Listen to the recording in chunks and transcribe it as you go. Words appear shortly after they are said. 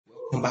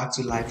Welcome back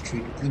to live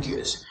trading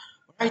videos.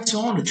 Alright, so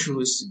on the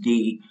shows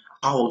today,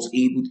 I was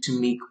able to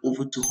make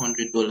over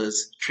 $200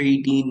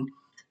 trading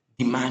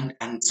demand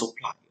and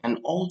supply, and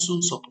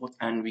also support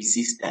and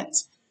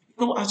resistance.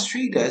 As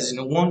traders,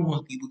 one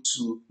must be able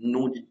to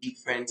know the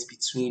difference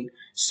between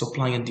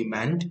supply and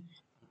demand, and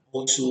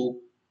also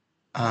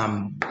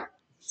um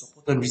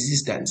support and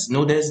resistance.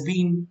 There's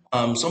been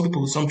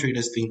some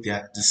traders think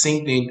they're the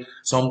same thing,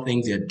 some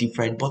things they're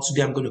different, but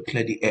today I'm going to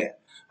clear the air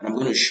and I'm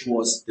going to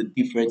show us the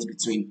difference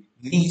between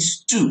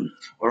these two.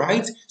 All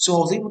right, so I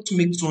was able to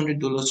make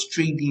 $200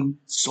 trading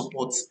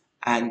support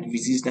and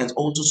resistance,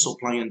 also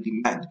supply and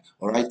demand.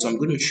 All right, so I'm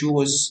going to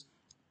show us.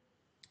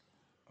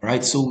 All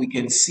right, so we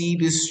can see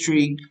this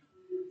trade.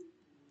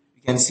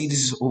 You can see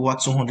this is over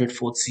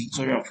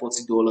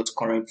 $240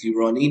 currently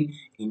running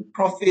in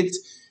profit,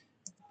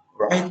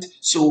 right?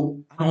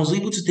 So I was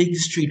able to take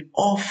this trade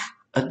off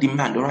a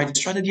demand. All right, the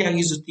strategy I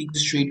used to take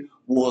this trade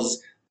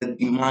was the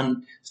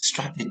demand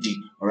strategy.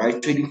 All right,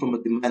 trading from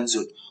a demand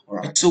zone. All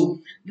right, so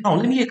now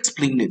let me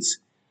explain it.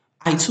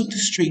 I took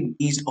this trade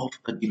based off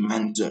a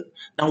demand zone.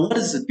 Now, what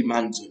is a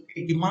demand zone?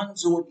 A demand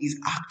zone is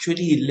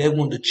actually a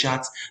level on the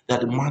chart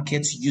that the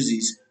market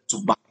uses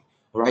to buy.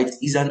 All right,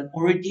 is an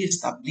already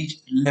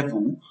established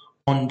level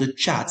on the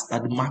chart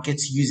that the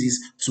market uses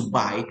to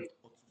buy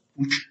or to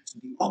push to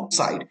the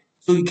upside.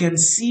 So you can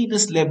see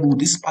this level,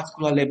 this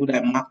particular level that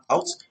I marked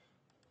out.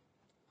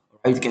 All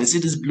right, you can see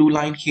this blue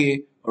line here.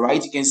 All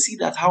right, you can see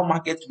that how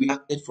market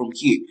reacted from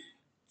here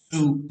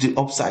to the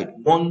upside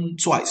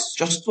twice,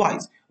 just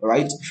twice. All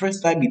right, the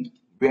first time it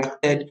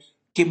reacted,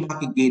 came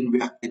back again,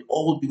 reacted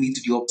all the way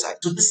to the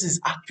upside. So this is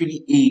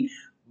actually a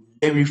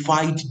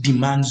verified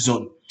demand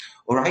zone.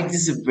 All right,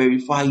 this is a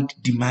verified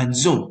demand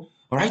zone.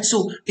 All right,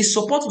 so a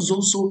support is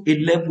also a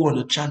level on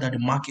the chart that the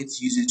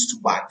market uses to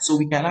buy. So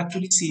we can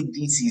actually say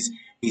this is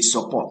a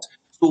support.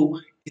 So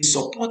a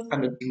support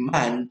and a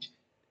demand,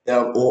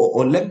 let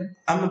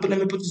me put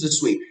it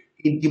this way: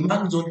 a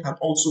demand zone can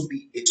also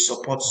be a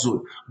support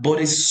zone, but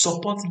a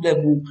support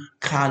level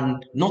can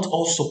not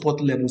all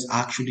support levels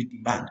are actually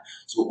demand.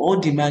 So all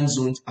demand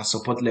zones are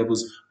support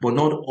levels, but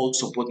not all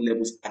support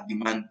levels are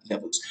demand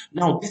levels.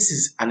 Now, this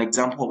is an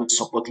example of a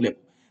support level.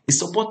 A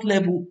support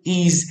level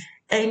is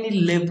any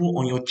level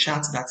on your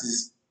chart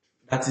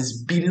that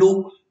is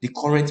below the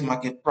current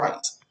market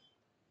price.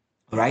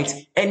 Right?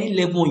 Any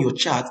level on your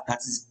chart that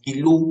is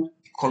below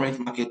the current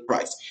market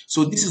price.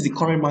 So this is the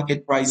current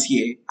market price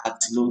here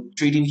at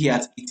trading here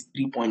at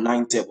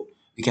 83.97.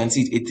 You can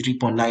see it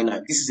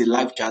 83.99. This is a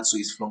live chart, so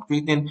it's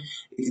fluctuating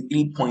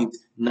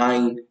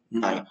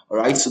 83.99. All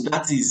right, so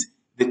that is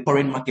the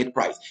current market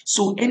price.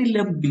 So any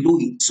level below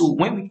it. So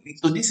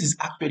this is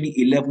actually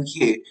a level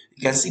here.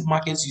 You can see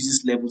markets use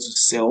this level to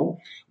sell.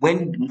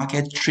 When the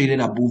market traded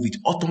above it,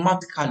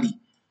 automatically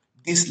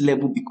this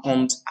level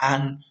becomes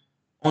an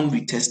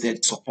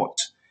unretested support.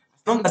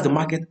 As long as the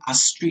market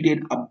has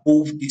traded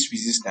above this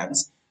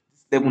resistance,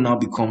 this level now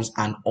becomes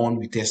an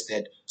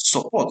unretested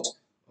support.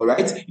 All right,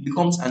 it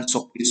becomes a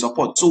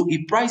support. So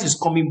if price is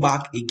coming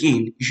back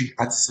again, you should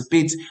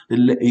anticipate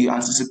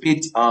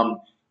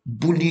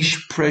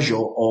bullish pressure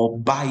or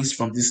buys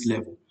from this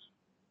level.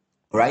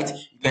 Right,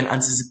 you can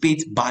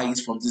anticipate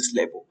buys from this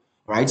level.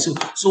 Right, so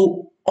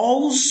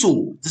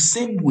also the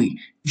same way,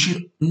 you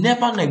should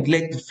never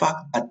neglect the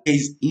fact that there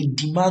is a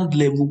demand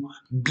level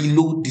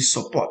below the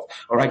support.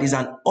 All right, there's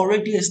an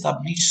already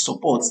established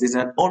support, there's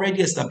an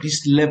already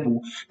established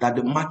level that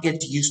the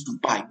market used to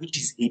buy, which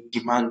is a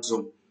demand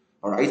zone.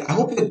 All right, I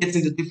hope you're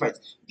getting the difference,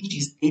 which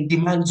is a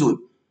demand zone.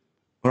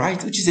 All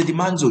right, which is a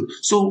demand zone.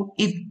 So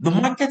if the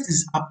market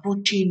is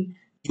approaching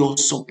your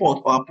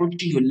support or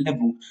approaching your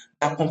level,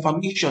 there are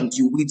confirmations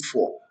you wait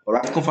for. All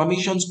right,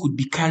 confirmations could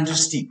be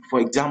candlestick. For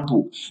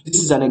example,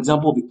 this is an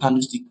example of a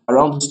candlestick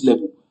around this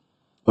level.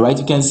 All right,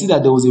 you can see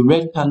that there was a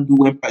red candle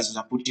when price was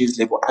approaching this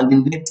level, and the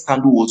next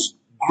candle was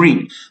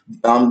green.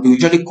 They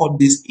usually call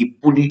this a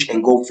bullish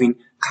engulfing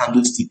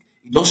candlestick.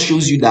 It just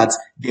shows you that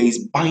there is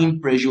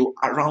buying pressure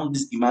around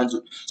this demand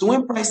zone. So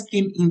when price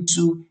came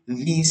into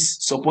this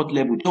support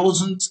level, there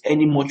wasn't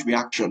any much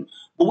reaction.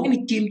 But when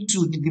it came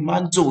to the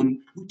demand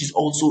zone, which is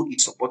also a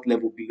support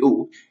level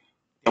below,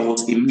 there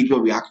was a major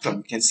reaction.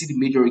 You can see the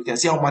major, you can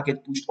see how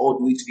market pushed all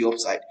the way to the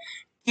upside.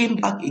 Came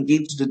back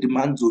again to the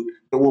demand zone.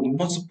 There were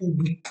multiple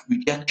weak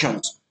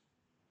rejections.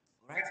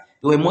 Right?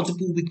 There were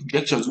multiple weak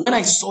rejections. When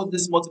I saw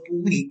this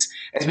multiple weeks,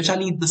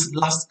 especially this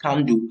last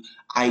candle,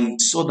 I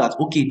saw that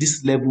okay,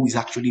 this level is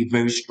actually a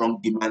very strong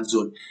demand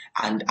zone,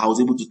 and I was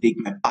able to take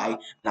my buy,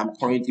 and I'm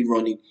currently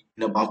running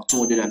in about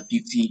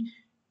 $250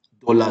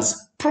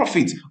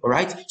 profit. All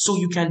right, so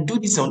you can do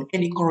this on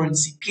any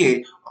currency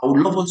pair. I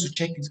would love us to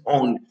check it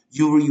on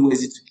Euro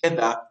USD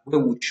together,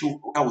 where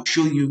I will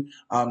show you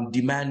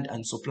demand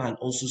and supply, and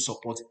also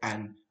support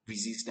and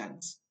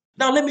resistance.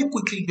 Now, let me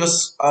quickly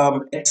just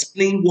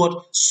explain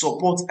what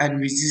support and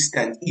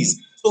resistance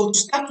is. So, to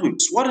start with,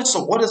 what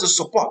is a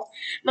support?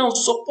 Now,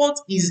 support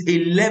is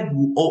a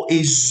level or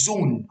a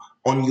zone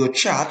on your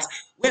chart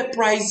where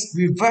price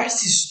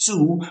reverses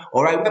to,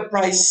 all right, where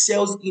price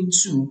sells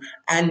into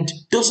and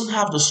doesn't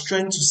have the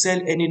strength to sell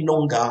any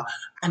longer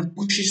and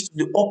pushes to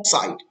the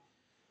upside.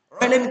 All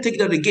right, let me take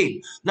that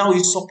again. Now, a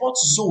support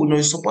zone or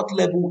a support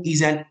level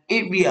is an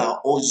area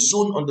or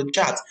zone on the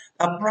chart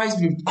that price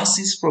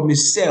reverses from a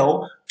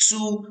sell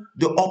to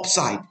the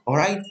upside. All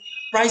right,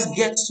 price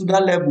gets to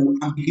that level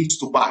and begins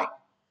to buy.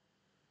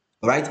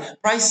 All right,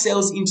 price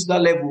sells into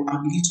that level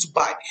and begins to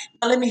buy.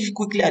 Now let me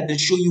quickly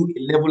show you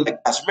a level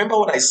like that. Remember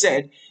what I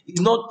said, it's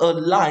not a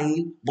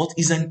line but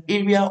it's an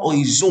area or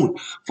a zone.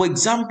 For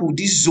example,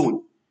 this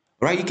zone,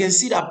 right, you can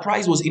see that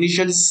price was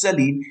initially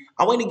selling,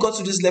 and when it got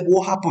to this level,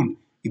 what happened?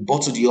 It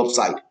bought to the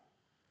upside.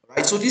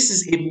 Right, so this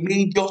is a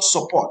major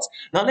support.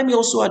 Now let me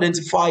also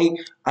identify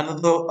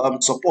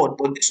another support,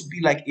 but this would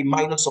be like a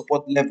minor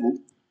support level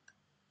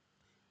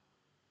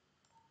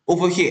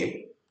over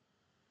here.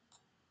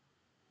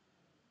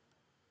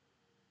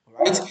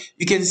 Right,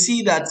 you can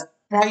see that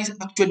price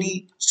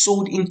actually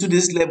sold into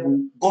this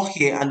level, got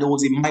here, and there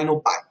was a minor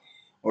buy.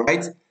 All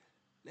right,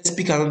 let's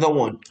pick another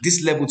one.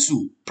 This level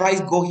 2,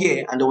 price got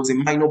here and there was a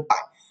minor buy.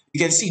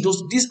 You can see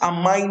these are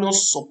minor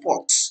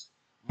supports,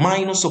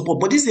 minor support,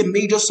 but this is a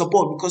major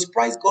support because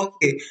price got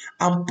here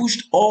and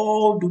pushed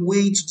all the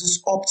way to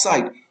this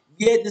upside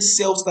where the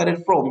sell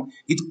started from.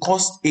 It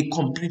caused a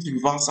complete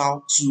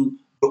reversal to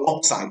the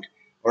upside.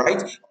 All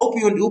right, hope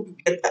you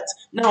get that.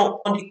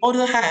 Now, on the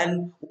other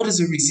hand, what is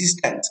a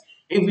resistance?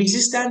 A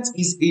resistance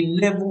is a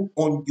level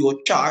on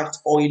your chart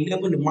or a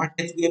level in the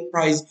market where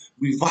price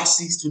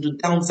reverses to the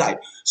downside.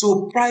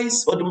 So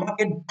price or the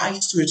market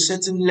buys to a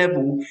certain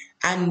level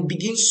and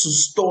begins to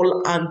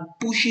stall and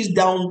pushes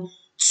down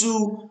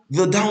to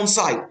the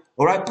downside.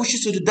 All right,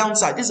 pushes to the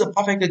downside. This is a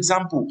perfect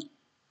example.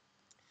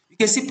 You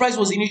can see price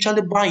was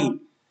initially buying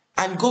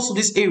and goes to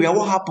this area.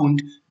 What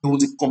happened? There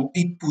was a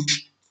complete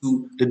push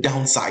to the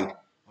downside.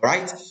 All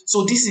right.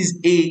 So this is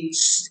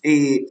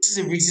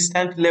a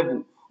resistant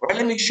level. All right.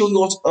 Let me show you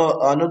what,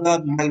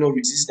 another minor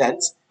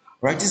resistance.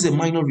 All right. This is a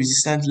minor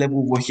resistance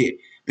level over here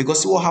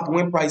because see what happened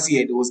when price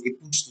here there was a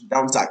push to the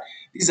downside.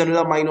 This is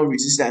another minor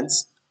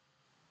resistance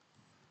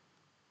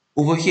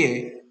over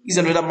here is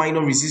another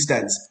minor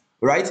resistance,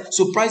 right?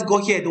 So price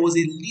got here, there was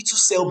a little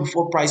sell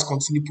before price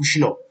continued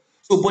pushing up.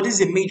 So, but this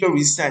is a major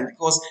resistance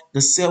because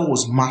the sell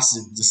was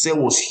massive, the sell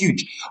was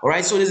huge. All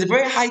right, so there's a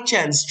very high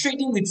chance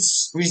trading with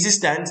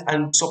resistance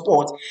and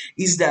support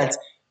is that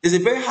there's a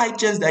very high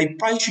chance that if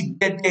price should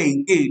get there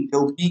again,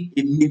 there will be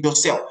a major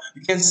sell.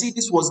 You can see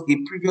this was a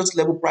previous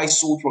level price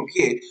sold from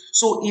here.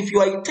 So if you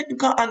are a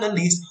technical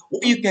analyst,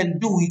 what you can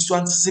do is to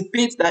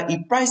anticipate that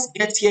if price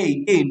gets here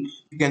again,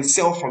 you can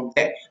sell from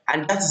there.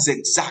 And that is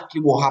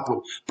exactly what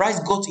happened. Price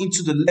got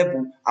into the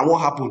level, and what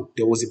happened?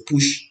 There was a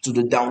push to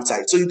the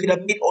downside. So you could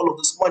have made all of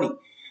this money.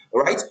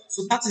 All right.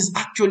 So that is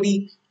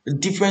actually the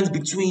difference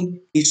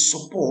between a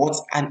support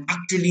and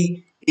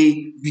actually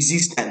a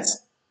resistance.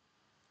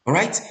 All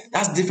right,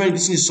 that's the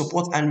difference between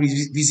support and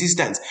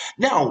resistance.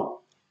 Now,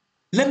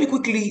 let me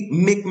quickly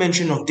make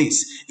mention of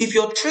this. If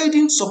you're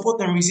trading support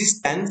and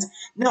resistance,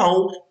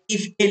 now,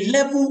 if a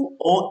level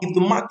or if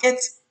the market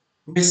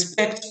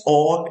respect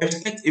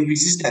a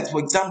resistance,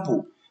 for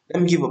example,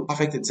 let me give a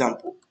perfect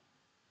example.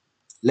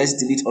 Let's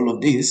delete all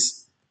of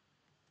this.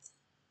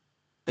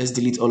 Let's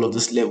delete all of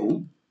this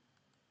level.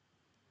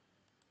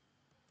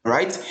 All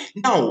right,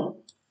 now,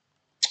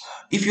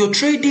 if you're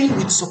trading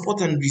with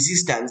support and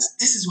resistance,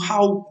 this is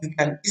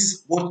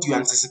what you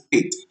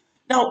anticipate.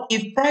 Now,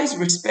 if price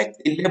respects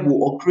a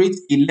level or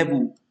creates a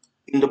level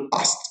in the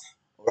past,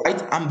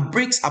 right, and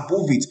breaks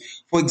above it,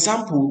 for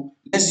example,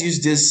 let's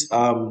use this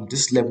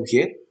level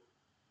here.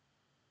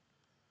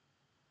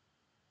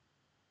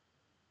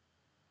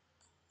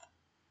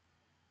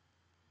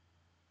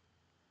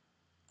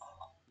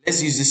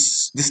 Let's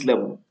use this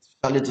level,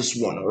 especially this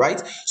one, all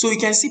right? So you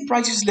can see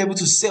price use level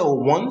to sell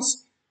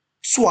once,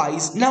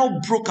 twice, now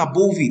broke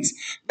above it.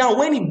 Now,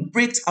 when it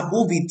breaks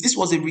above it, this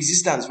was a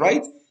resistance,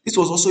 right? This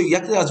was also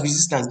acted as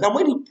resistance. Now,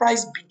 when the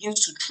price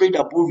begins to trade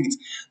above it,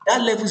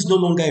 that level is no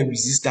longer a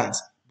resistance,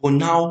 but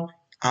now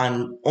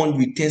an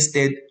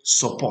unretested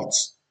support.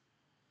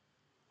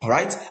 All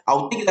right,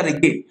 I'll take that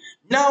again.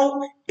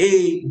 Now,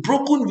 a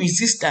broken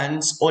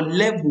resistance or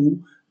level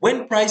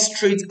when price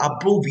trades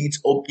above it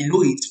or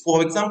below it,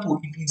 for example,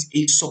 if it's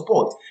a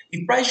support,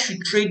 if price should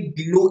trade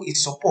below a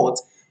support,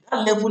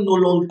 that level no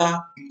longer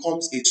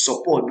becomes a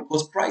support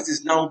because price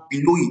is now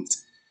below it.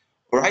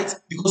 All right,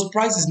 because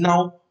price is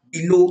now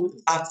below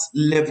that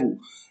level.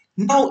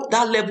 Now,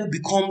 that level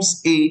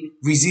becomes a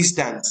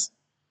resistance.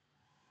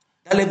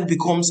 That level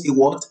becomes a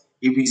what?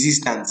 A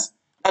resistance.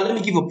 Now let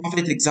me give a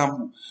perfect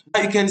example.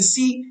 Now you can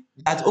see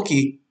that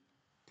okay,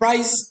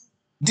 price,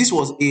 this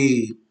was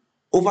a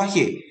over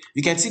here.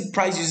 You can see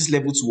price uses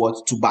level to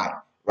what? To buy,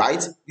 right?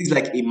 This is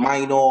like a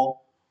minor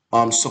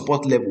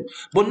support level.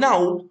 But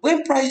now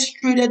when price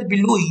traded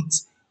below it,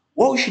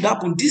 what should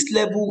happen? This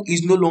level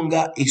is no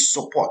longer a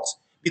support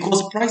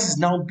because price is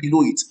now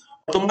below it.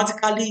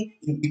 Automatically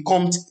it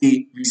becomes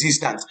a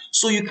resistance.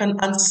 So you can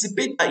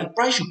anticipate that if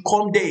price should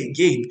come there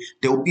again,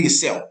 there will be a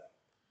sell.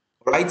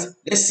 All right,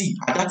 let's see.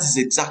 And that is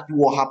exactly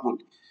what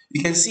happened.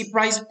 You can see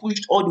price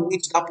pushed all the way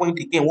to that point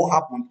again. What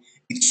happened?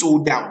 It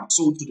sold down,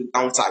 sold to the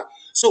downside.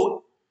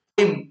 So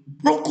a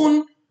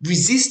broken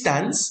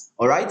resistance,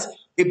 all right,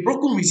 a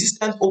broken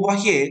resistance over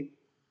here,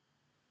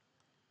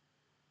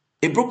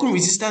 a broken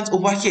resistance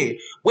over here.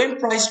 When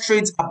price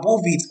trades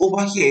above it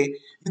over here,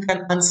 you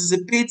can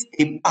anticipate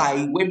a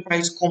buy when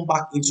price come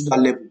back into that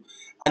level.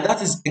 And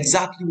that is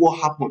exactly what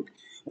happened.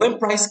 When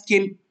price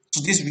came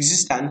to this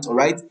resistance, all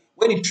right,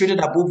 when it traded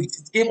above it,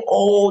 it came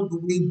all the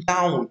way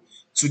down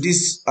to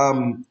this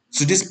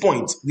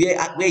point where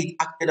it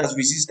acted as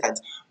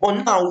resistance.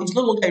 But now it's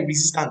no longer a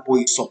resistance but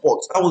a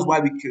support. That was why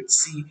we could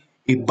see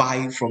a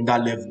buy from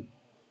that level.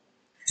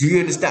 Do you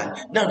understand?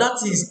 Now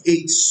that is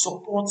a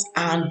support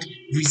and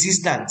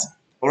resistance.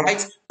 All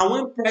right. And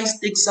when price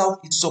takes out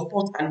its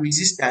support and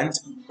resistance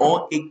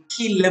or a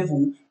key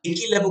level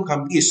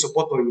can be a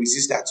support or a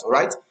resistance. All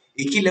right.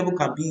 A key level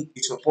can be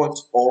a support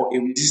or a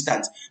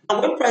resistance.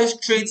 Now when price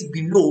trades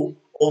below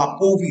or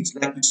above it,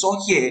 like we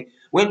saw here,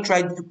 when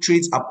traded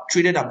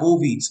above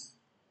it,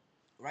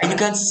 right, you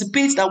can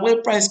anticipate that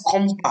when price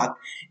comes back,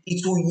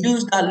 it will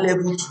use that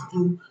level to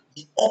do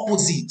the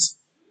opposite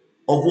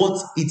of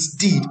what it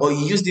did or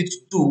he used it to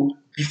do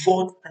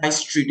before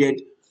price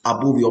traded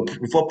above it or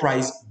before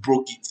price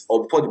broke it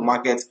or before the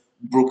market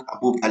broke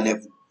above that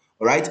level.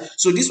 All right.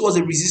 So this was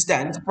a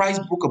resistance. Price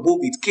broke above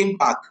it, came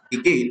back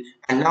again,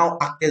 and now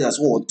acted as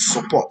what?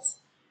 Support.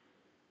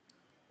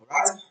 All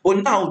right.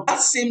 But now that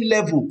same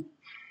level,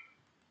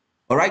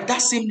 all right,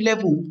 that same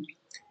level,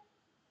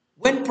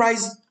 when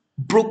price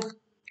broke,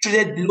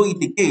 traded below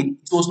it again,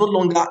 it was no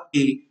longer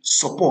a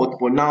support,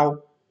 but now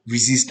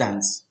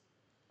resistance.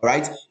 All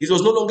right, it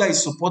was no longer a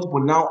support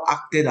but now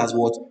acted as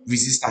what?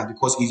 Resistance,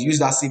 because it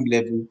used that same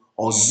level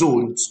or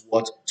zone to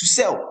what? To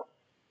sell.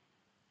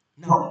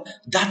 Now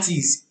that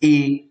is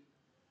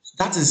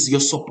your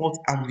support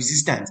and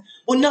resistance.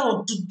 But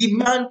now to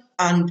demand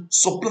and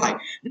supply.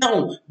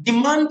 Now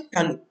demand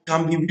can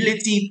be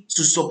relative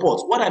to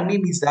support. What I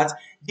mean is that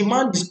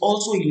demand is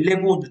also a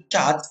level of the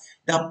chart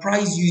that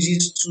price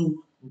uses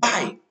to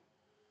buy.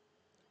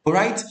 All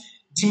right,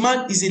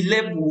 demand is a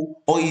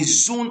level or a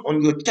zone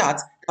on your chart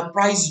that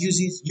price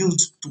uses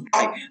used to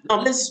buy.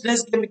 Now let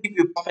me give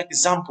you a perfect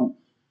example.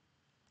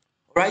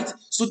 All right,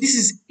 so this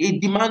is a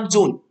demand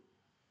zone,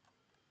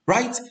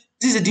 right?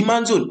 This is a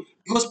demand zone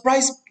because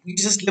price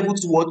uses level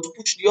to what? To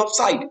push the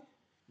upside,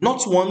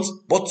 not once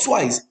but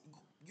twice.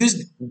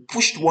 Used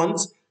Pushed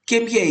once,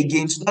 came here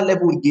again to that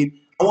level again,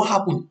 and what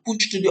happened?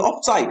 Pushed to the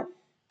upside.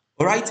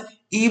 All right,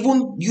 he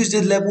even used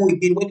the level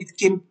again when it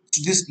came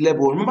to this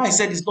level. Remember I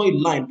said it's not a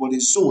line but a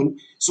zone.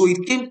 So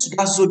it came to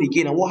that zone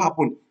again, and what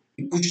happened?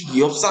 It pushed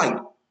the upside.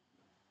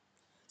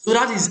 So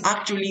that is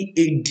actually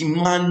a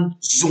demand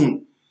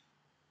zone.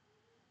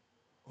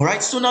 All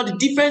right, so now the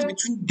difference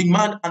between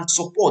demand and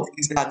support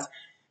is that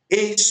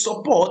a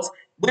support,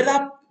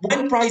 whether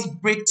when price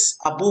breaks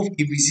above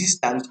the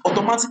resistance,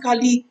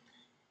 automatically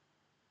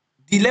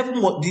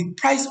the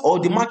price or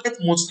the market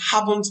must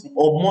have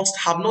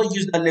not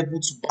used that level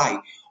to buy.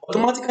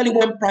 Automatically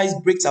when price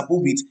breaks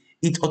above it,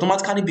 it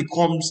automatically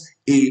becomes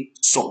a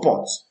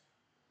support.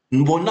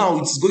 But now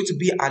it's going to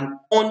be an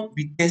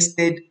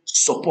unretested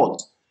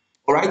support.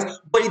 All right,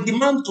 but a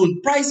demand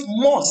zone, price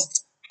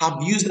must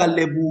have used that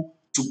level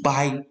to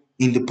buy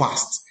in the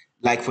past,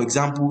 like for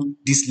example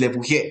this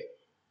level here.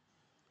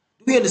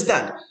 Do you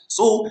understand?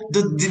 So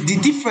the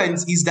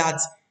difference is that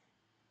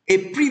a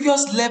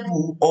previous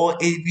level or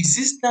a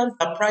resistance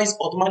that price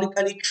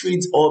automatically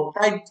trades or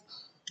price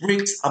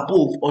breaks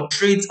above or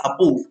trades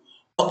above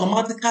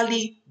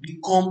automatically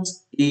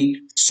becomes a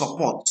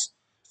support.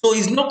 So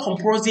it's not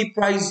compulsory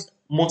price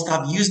must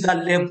have used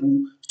that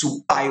level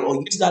to buy or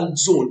use that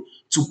zone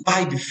to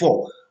buy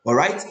before. All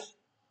right,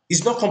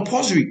 it's not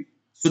compulsory.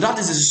 So that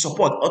is a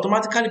support,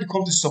 automatically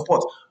becomes a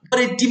support. But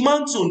a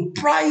demand zone,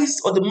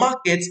 price or the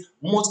market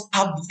must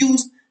have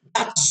used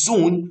that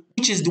zone,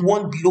 which is the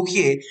one below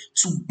here,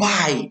 to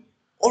buy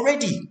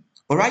already.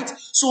 All right.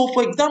 So,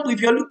 for example,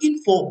 if you're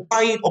looking for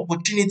buying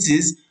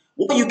opportunities,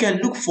 what you can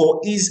look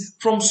for is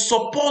from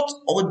support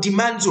or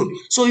demand zone.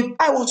 So, if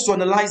I was to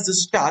analyze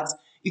this chart,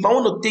 if I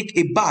want to take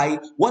a buy,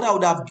 what I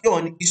would have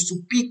done is to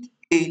pick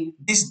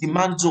this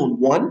demand zone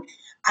one,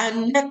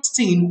 and next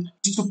thing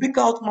is to pick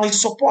out my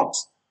support,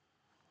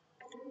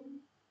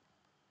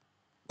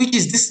 which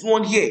is this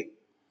one here,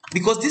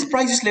 because this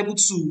price is level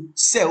to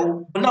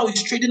sell but now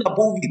it's trading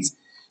above it.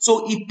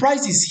 So if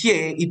price is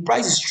here, if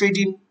price is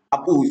trading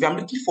above, if I'm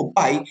looking for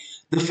buy,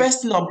 the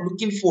first thing I'm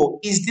looking for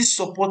is this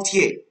support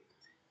here.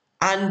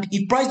 And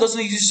if price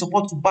doesn't use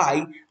support to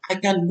buy, I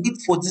can wait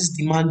for this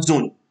demand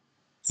zone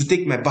to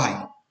take my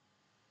buy.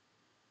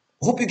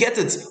 Hope you get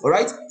it. All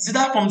right, it's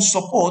either from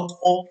support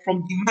or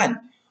from demand.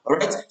 All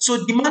right,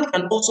 so demand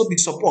can also be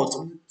support.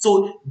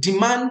 So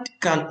demand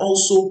can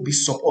also be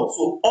support.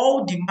 So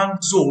all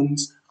demand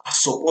zones are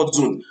support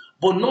zones,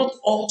 but not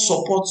all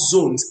support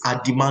zones are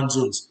demand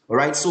zones. All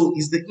right, so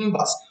it's the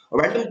inverse. All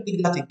right, let me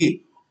take that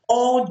again.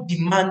 All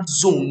demand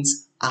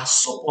zones are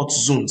support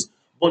zones,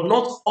 but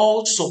not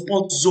all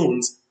support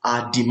zones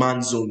are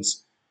demand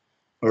zones.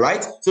 All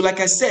right. So like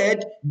I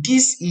said,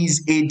 this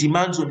is a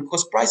demand zone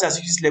because price has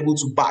used this level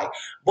to buy.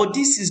 But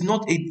this is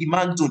not a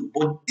demand zone.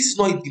 But this is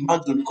not a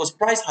demand zone because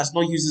price has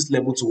not used this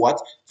level to what?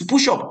 To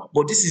push up.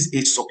 But this is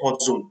a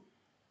support zone.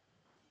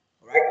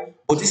 All right.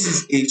 But this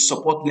is a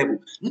support level.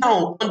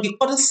 Now, on the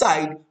other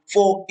side,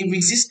 for a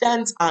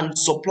resistance and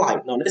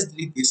supply. Now let's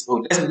delete this.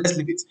 No, let's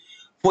leave it.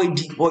 For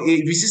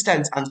a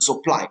resistance and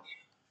supply.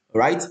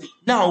 All right.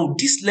 Now,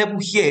 this level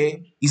here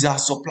is our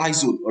supply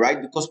zone. All right.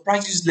 Because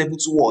price uses level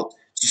to what?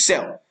 To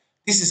sell.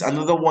 This is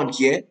another one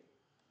here.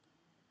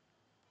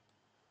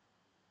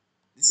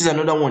 This is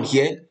another one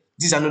here.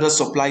 This is another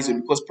supply zone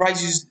because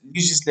price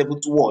uses level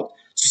to what?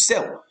 To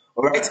sell.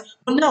 All right.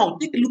 But now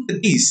take a look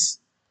at this.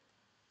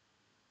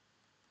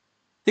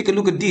 Take a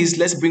look at this.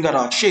 Let's bring out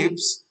our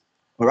shapes.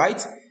 All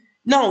right.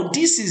 Now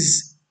this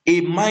is a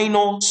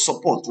minor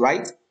support,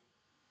 right?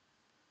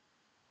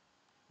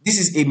 This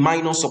is a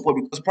minor support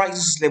because price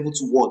uses level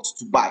to what?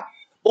 To buy.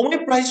 But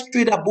when price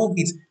trade above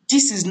it,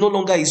 this is no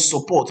longer a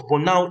support, but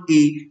now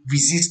a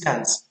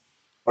resistance.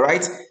 All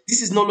right,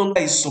 this is no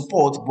longer a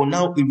support, but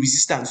now a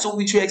resistance. So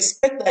we should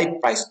expect that if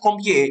price come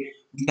here,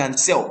 we can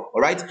sell.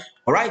 All right,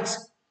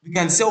 we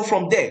can sell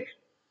from there.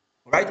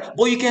 All right,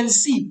 but you can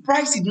see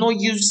price did not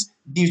use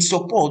the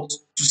support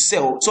to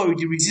sell. Sorry,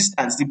 the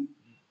resistance, the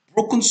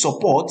broken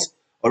support.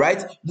 All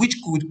right, which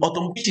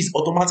is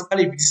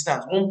automatically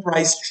resistance when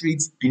price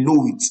trades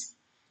below it.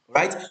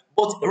 Right,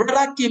 but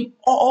rather came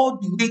all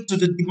the way to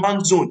the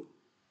demand zone.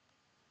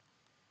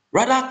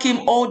 Rather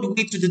came all the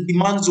way to the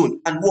demand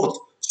zone and what?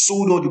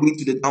 Sold all the way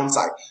to the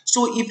downside.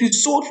 So if you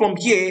sold from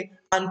here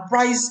and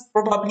price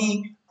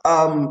probably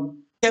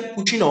kept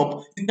pushing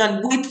up, you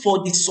can wait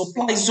for the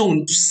supply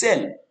zone to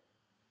sell.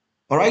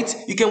 All right,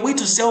 you can wait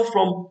to sell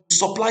from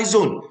supply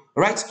zone.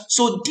 All right,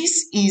 so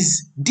this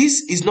is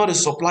not a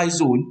supply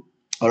zone.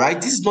 All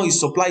right, this is not a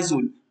supply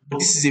zone, but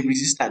this is a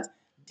resistance.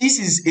 This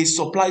is a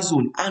supply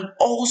zone and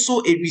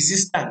also a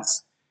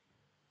resistance.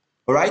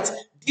 All right,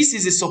 this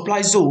is a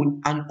supply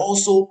zone and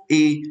also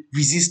a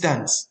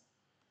resistance.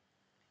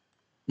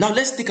 Now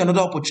let's take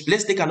another opportunity.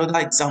 Let's take another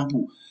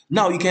example.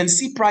 Now you can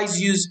see price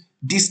use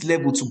this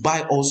level to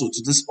buy also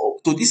to this up.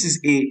 So this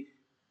is a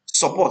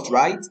support,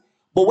 right?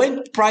 But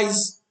when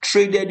price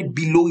traded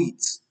below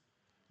it,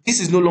 this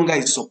is no longer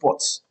a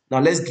support. Now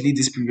let's delete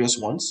these previous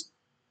ones.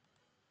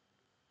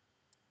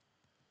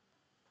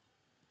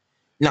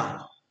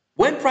 Now,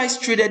 when price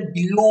traded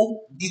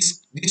below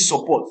this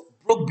support,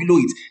 broke below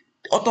it,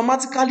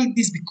 automatically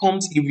this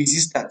becomes a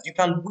resistance. You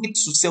can wait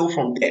to sell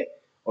from there.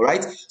 All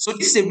right. So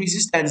this is a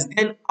resistance.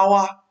 Then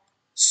our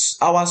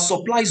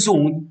supply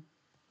zone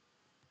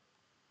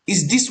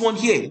is this one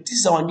here. This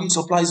is our new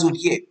supply zone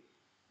here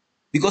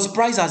because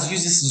price has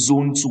used this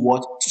zone to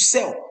what? To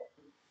sell.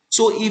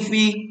 So if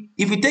we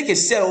take a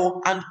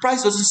sell and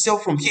price doesn't sell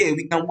from here,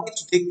 we can wait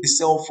to take the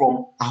sell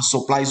from our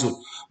supply zone.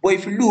 But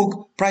if you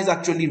look, price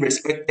actually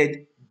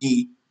respected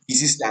the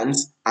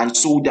resistance and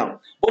sold down.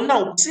 But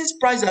now, since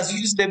price has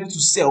used this level to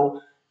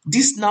sell,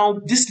 this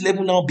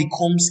level now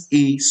becomes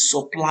a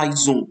supply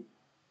zone.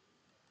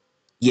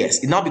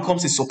 Yes, it now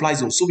becomes a supply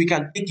zone. So we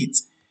can take it.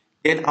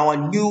 Then our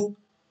new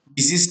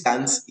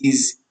resistance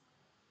is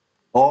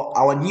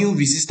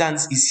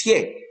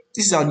here.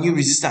 This is our new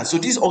resistance. So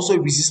this is also a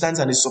resistance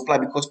and a supply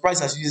because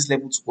price has used this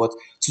level to what?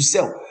 To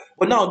sell.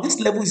 But now this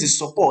level is a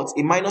support,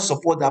 a minor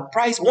support that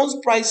once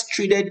price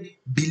traded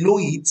below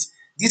it,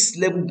 this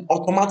level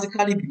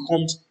automatically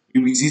becomes a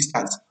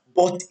resistance.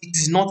 But it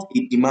is not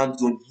a demand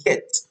zone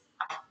yet.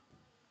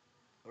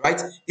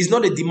 Right? It's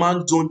not a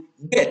demand zone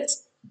yet,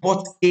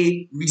 but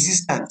a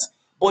resistance.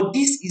 But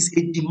this is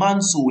a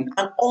demand zone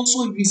and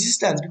also a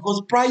resistance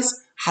because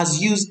price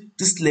has used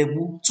this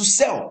level to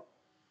sell.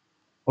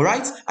 All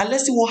right, and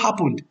let's see what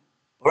happened.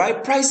 All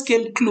right, price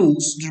came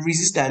close to the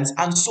resistance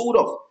and sold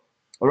off.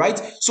 All right,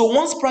 so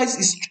once price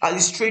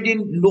is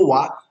trading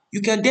lower,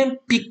 you can then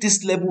pick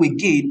this level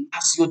again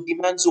as your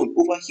demand zone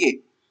over here.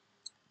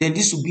 Then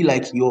this will be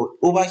like your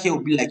over here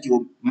will be like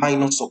your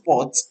minor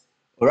support.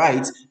 All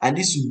right, and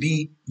this will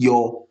be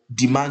your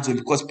demand zone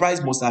because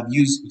price must have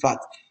used, in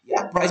fact,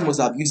 yeah, price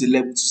must have used a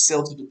level to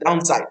sell to the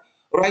downside.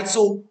 All right,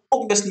 so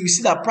obviously we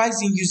see that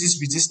price didn't use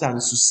this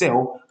resistance to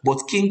sell,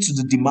 but came to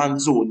the demand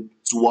zone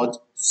to what? To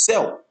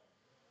sell.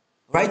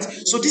 Right?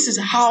 So this is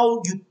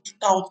how you pick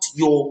out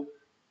your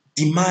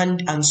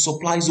demand and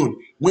supply zone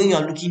when you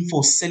are looking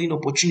for selling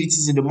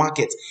opportunities in the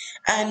market.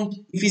 And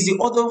if it's the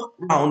other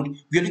round,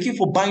 if you're looking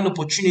for buying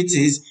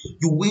opportunities,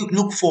 you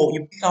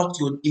pick out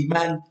your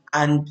demand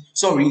and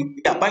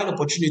buying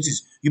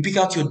opportunities, you pick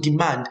out your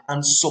demand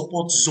and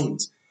support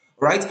zones.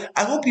 Right?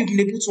 I hope you've been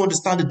able to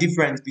understand the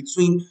difference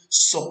between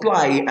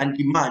supply and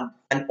demand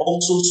and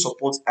also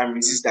support and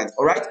resistance.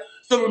 All right.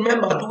 So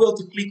remember, do well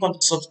to click on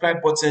the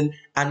subscribe button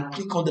and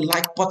click on the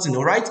like button.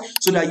 All right.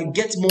 So that you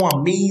get more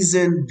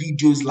amazing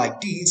videos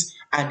like these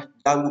and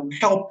that will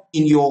help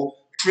in your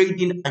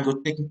trading and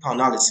your technical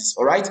analysis.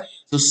 All right.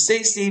 So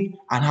stay safe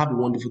and have a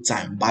wonderful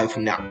time. Bye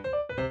for now.